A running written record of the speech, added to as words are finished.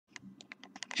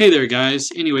Hey there,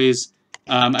 guys. Anyways,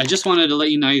 I just wanted to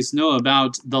let you guys know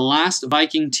about The Last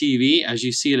Viking TV, as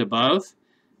you see it above.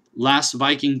 Last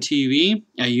Viking TV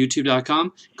at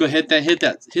YouTube.com. Go ahead, hit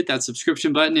that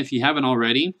subscription button if you haven't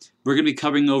already. We're going to be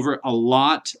covering over a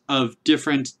lot of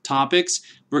different topics.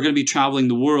 We're going to be traveling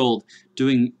the world,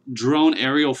 doing drone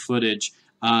aerial footage,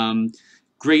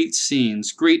 great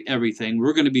scenes, great everything.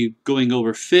 We're going to be going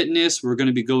over fitness. We're going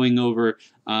to be going over,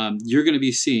 you're going to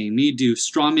be seeing me do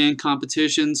strongman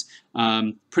competitions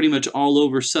pretty much all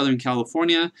over Southern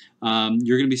California.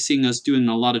 You're going to be seeing us doing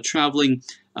a lot of traveling.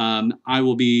 I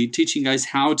will be teaching you guys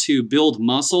how to build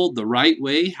muscle the right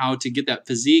way, how to get that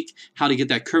physique, how to get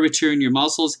that curvature in your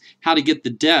muscles, how to get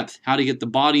the depth, how to get the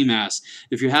body mass.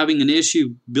 If you're having an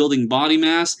issue building body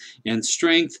mass and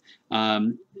strength,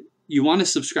 you want to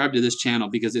subscribe to this channel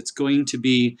because it's going to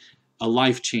be a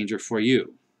life changer for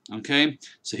you. Okay?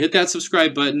 So hit that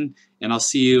subscribe button and I'll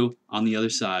see you on the other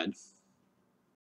side.